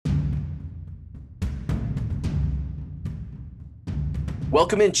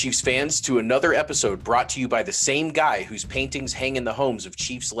Welcome in, Chiefs fans, to another episode brought to you by the same guy whose paintings hang in the homes of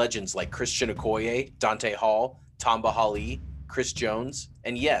Chiefs legends like Christian Okoye, Dante Hall, Tamba Hali, Chris Jones,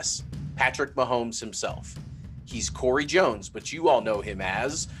 and yes, Patrick Mahomes himself. He's Corey Jones, but you all know him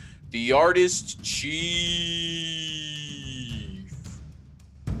as the Artist Chief.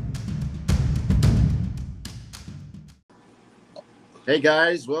 Hey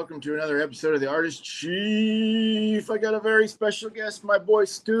guys, welcome to another episode of the Artist Chief. I got a very special guest, my boy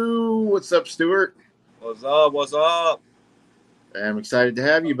Stu. What's up, Stuart? What's up? What's up? I'm excited to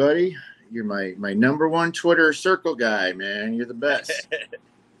have you, buddy. You're my number one Twitter circle guy, man. You're the best.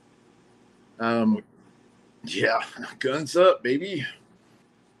 Yeah, guns up, baby.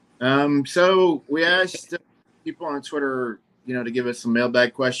 So we asked people on Twitter, to give us some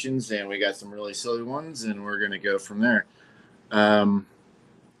mailbag questions, and we got some really silly ones, and we're gonna go from there.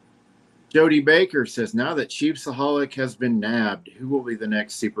 Jody Baker says, now that Chiefsaholic has been nabbed, who will be the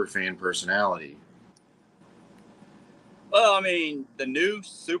next super fan personality? Well, I mean, the new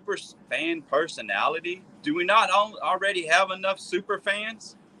super fan personality, do we not already have enough super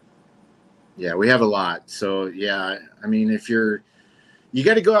fans? Yeah, we have a lot. So, yeah, I mean, you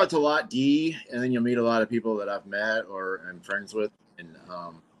got to go out to Lot D, and then you'll meet a lot of people that I've met or I'm friends with. And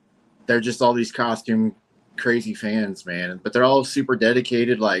they're just all these costume crazy fans, man. But they're all super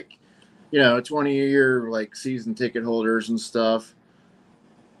dedicated, 20-year like season ticket holders and stuff.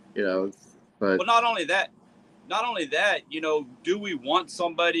 But well, not only that, do we want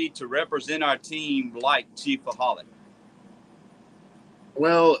somebody to represent our team like Chiefaholic?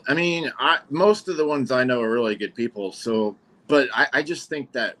 Well, I mean, most of the ones I know are really good people. So, but I just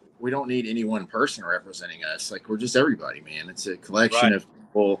think that we don't need any one person representing us. Like, we're just everybody, man. It's a collection of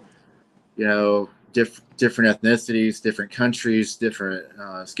people, different ethnicities, different countries, different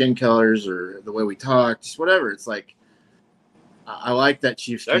skin colors, or the way we talk, just whatever. It's like, I like that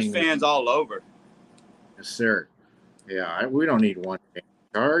Chiefs. There's fans all over. Yes, sir. Yeah, we don't need one fan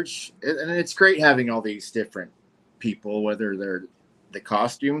in charge. And it's great having all these different people, whether they're the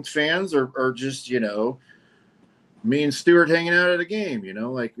costumed fans or just, me and Stuart hanging out at a game,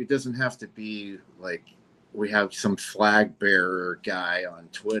 like it doesn't have to be like we have some flag bearer guy on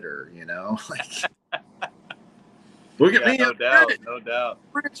Twitter, like look at me. No doubt.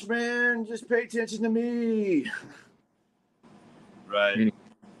 Rich man, just pay attention to me. Right.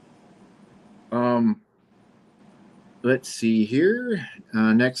 Let's see here.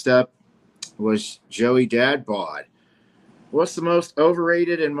 Next up was Joey Dadbod. What's the most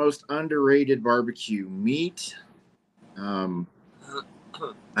overrated and most underrated barbecue meat? I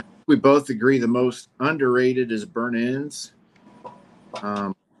think we both agree the most underrated is burnt ends.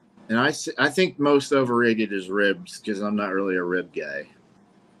 And I think most overrated is ribs because I'm not really a rib guy.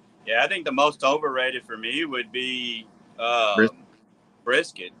 Yeah, I think the most overrated for me would be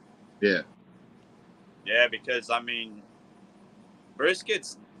brisket. Yeah. Yeah, because I mean,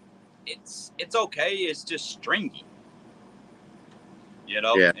 brisket's it's okay. It's just stringy.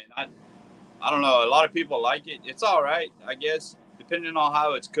 Yeah. And I don't know. A lot of people like it. It's all right, I guess, depending on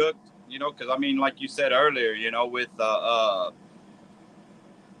how it's cooked. Because I mean, like you said earlier, with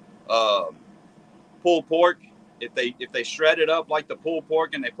pulled pork, if they shred it up like the pulled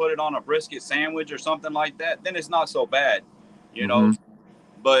pork and they put it on a brisket sandwich or something like that, then it's not so bad,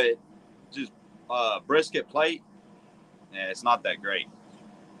 But just brisket plate, yeah, it's not that great.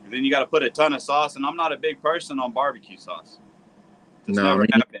 And then you got to put a ton of sauce, and I'm not a big person on barbecue sauce. It's never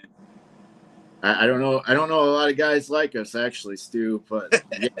happened. I don't know. I don't know a lot of guys like us, actually, Stu. But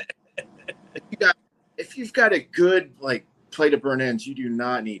yeah, if you've got a good plate of burnt ends, you do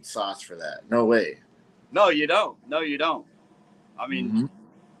not need sauce for that. No way. No, you don't. I mean,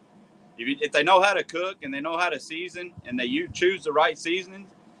 if they know how to cook and they know how to season, and you choose the right seasoning,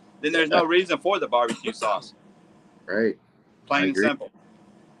 then there's no reason for the barbecue sauce. Right. Plain and simple.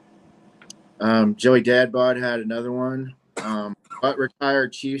 Joey Dadbod had another one. What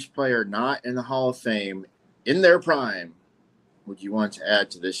retired Chiefs player not in the Hall of Fame in their prime would you want to add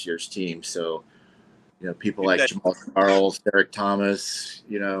to this year's team? So, people like Jamal Charles, Derek Thomas,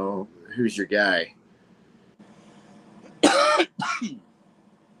 who's your guy? I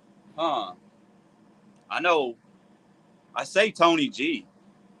know. I say Tony G.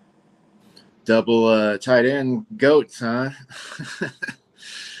 Double tight end goats, huh?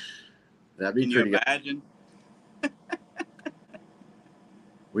 That'd be pretty good. Imagine?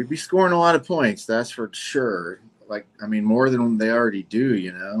 We'd be scoring a lot of points, that's for sure. More than they already do,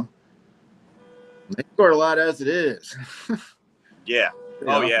 They score a lot as it is. Yeah.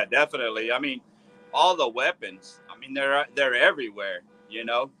 Oh, yeah, definitely. I mean, all the weapons, they're everywhere,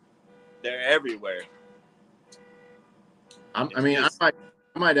 They're everywhere. I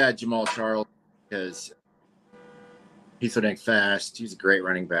might add Jamal Charles because he's so dang fast. He's a great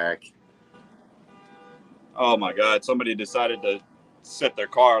running back. Oh my God! Somebody decided to set their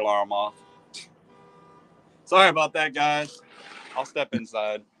car alarm off. Sorry about that, guys. I'll step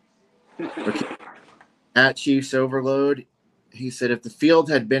inside. Okay. At Chiefs Overload, he said, if the field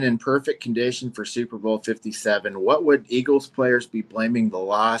had been in perfect condition for Super Bowl 57, what would Eagles players be blaming the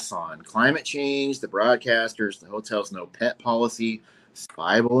loss on? Climate change, the broadcasters, the hotel's no pet policy,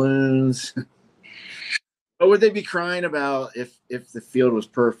 spy balloons? What would they be crying about if the field was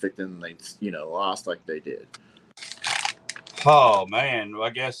perfect and they lost like they did? Oh man, I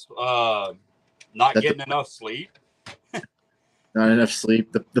guess not getting enough sleep. Not enough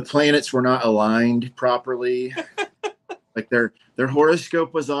sleep. The planets were not aligned properly. Like their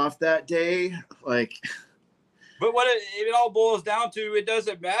horoscope was off that day. Like, but what it all boils down to, it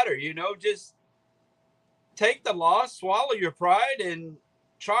doesn't matter. Just take the loss, swallow your pride, and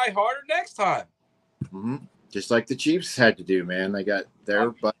try harder next time. Mm-hmm. Just like the Chiefs had to do, man. They got their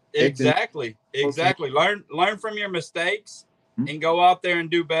butt exactly. Learn from your mistakes and go out there and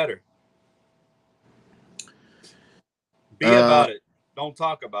do better. Be about it. Don't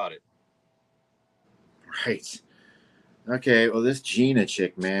talk about it. Right. Okay. Well, this Gina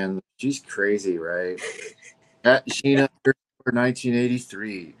chick, man, she's crazy, right? At Gina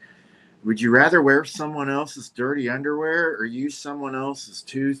 1983. Would you rather wear someone else's dirty underwear or use someone else's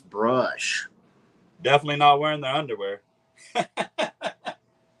toothbrush? Definitely not wearing their underwear.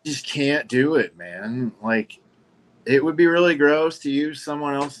 Just can't do it, man. Like, it would be really gross to use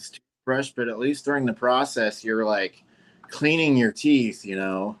someone else's toothbrush, but at least during the process, you're like cleaning your teeth,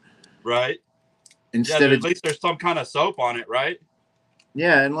 Right. Instead of at least there's some kind of soap on it, right?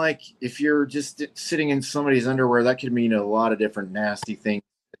 Yeah, and like if you're just sitting in somebody's underwear, that could mean a lot of different nasty things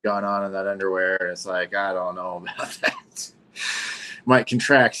going on in that underwear. And it's like, I don't know about that. Might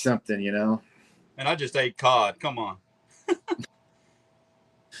contract something, And I just ate cod. Come on.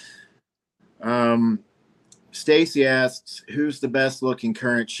 Stacy asks, who's the best looking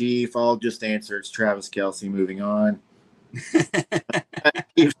current Chief? I'll just answer. It's Travis Kelce. Moving on.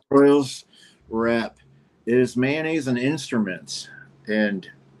 Chiefs Royals rep. Is mayonnaise an instrument? And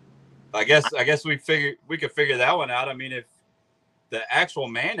I guess we could figure that one out. I mean, if the actual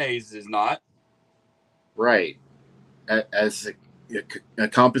mayonnaise is not right as a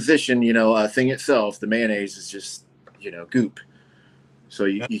composition, a thing itself, the mayonnaise is just goop. So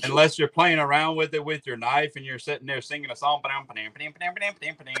you unless you're playing around with it with your knife and you're sitting there singing a song.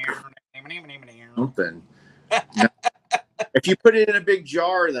 Something. If you put it in a big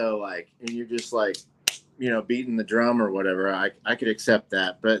jar though, and you're just beating the drum or whatever, I could accept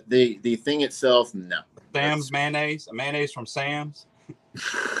that. But the thing itself, no. Sam's mayonnaise, a mayonnaise from Sam's.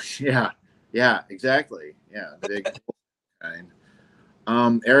 Yeah, exactly. Yeah, the big kind.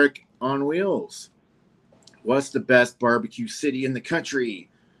 Eric on Wheels. What's the best barbecue city in the country?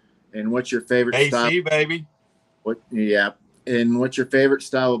 And what's your favorite style? AC, baby. And what's your favorite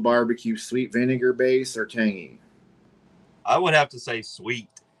style of barbecue? Sweet vinegar base or tangy? I would have to say sweet.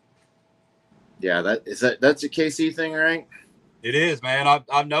 Yeah, that's a KC thing, right? It is, man.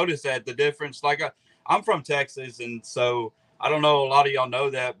 I've noticed that the difference. Like I'm from Texas, and so I don't know a lot of y'all know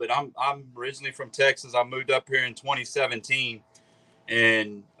that, but I'm originally from Texas. I moved up here in 2017,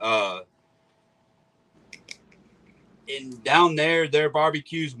 and down there, their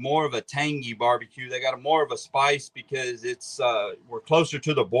barbecue's more of a tangy barbecue. They got more of a spice because it's we're closer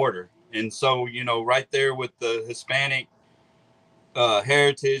to the border, and so right there with the Hispanic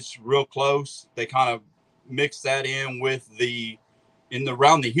heritage, real close. They kind of mix that in with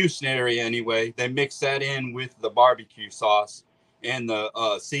around the Houston area anyway. They mix that in with the barbecue sauce and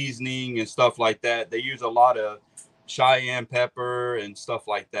the seasoning and stuff like that. They use a lot of Cheyenne pepper and stuff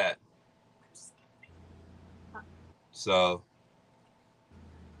like that. So,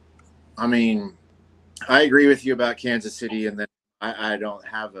 I mean, I agree with you about Kansas City, and then I don't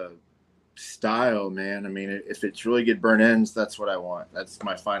have a style, man. I mean, if it's really good burnt ends, that's what I want. That's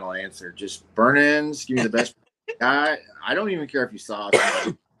my final answer. Just burnt ends. Give me the best guy. I don't even care if you sauce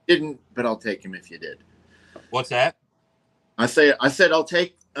him. Didn't, but I'll take him if you did. What's that? I said I'll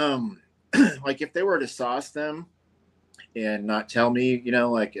take like if they were to sauce them and not tell me,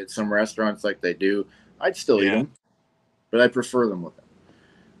 like at some restaurants like they do, I'd still eat them. But I prefer them with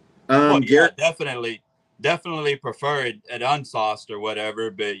them. Garrett, definitely prefer it at unsauced or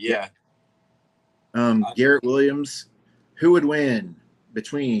whatever. But yeah. Garrett Williams, who would win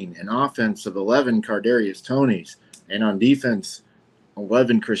between an offense of 11 Kadarius Tonys and on defense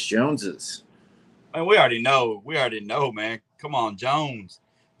 11 Chris Joneses? I mean, we already know, man. Come on, Jones.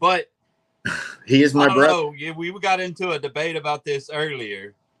 But He is my brother. Oh, yeah, we got into a debate about this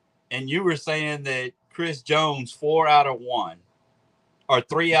earlier, and you were saying that Chris Jones 4 out of 1 or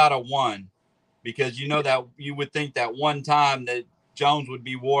 3 out of 1, because you know that you would think that one time that Jones would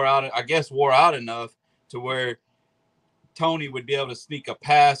be wore out enough to where Tony would be able to sneak a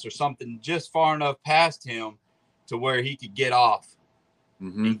pass or something just far enough past him to where he could get off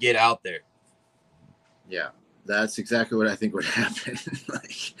and get out there. Yeah, that's exactly what I think would happen.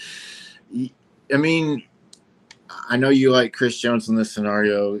 Like, I mean, I know you like Chris Jones in this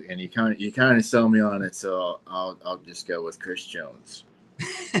scenario, and you kind of sell me on it, so I'll just go with Chris Jones.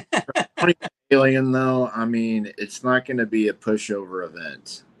 Alien, though, I mean, it's not going to be a pushover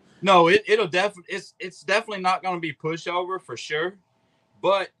event. No, it's definitely not going to be pushover for sure.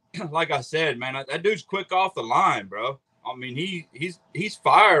 But like I said, man, that dude's quick off the line, bro. I mean, he's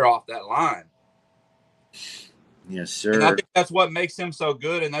fire off that line. Yes, sir. And I think that's what makes him so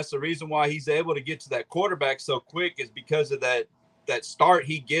good, and that's the reason why he's able to get to that quarterback so quick, is because of that start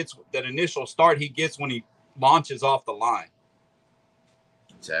he gets, that initial start he gets when he launches off the line.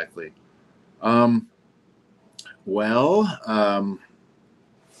 Exactly.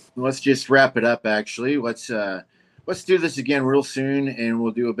 Let's just wrap it up. Actually, let's do this again real soon, and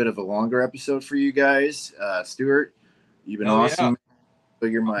we'll do a bit of a longer episode for you guys. Stuart, you've been awesome. Yeah.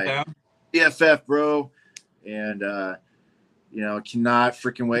 You're my BFF, bro, and cannot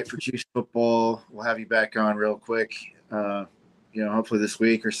freaking wait for Chiefs football. We'll have you back on real quick. Hopefully this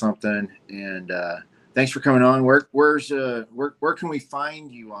week or something. And thanks for coming on. Where can we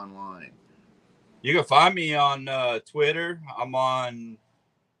find you online? You can find me on Twitter. I'm on.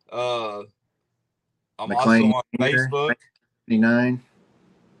 I'm McClain also on Facebook. 1979.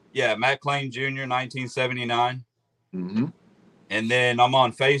 Yeah, Matt Clain Jr. 1979. Mm-hmm. And then I'm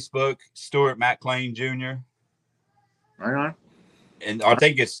on Facebook, Stuart Matt Clain Jr. Right on. And I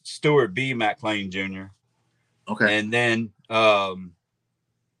think it's Stuart B. Matt Clain Jr. Okay. And then, but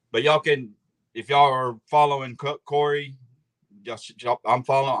y'all can, if y'all are following Corey, I'm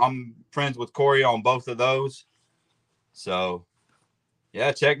friends with Corey on both of those. So,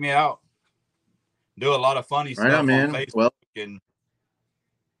 yeah, check me out. Do a lot of funny stuff on Facebook.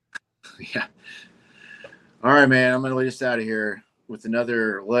 Yeah. All right, man. I'm going to lead us out of here with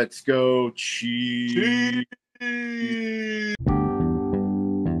another Let's Go Chiefs.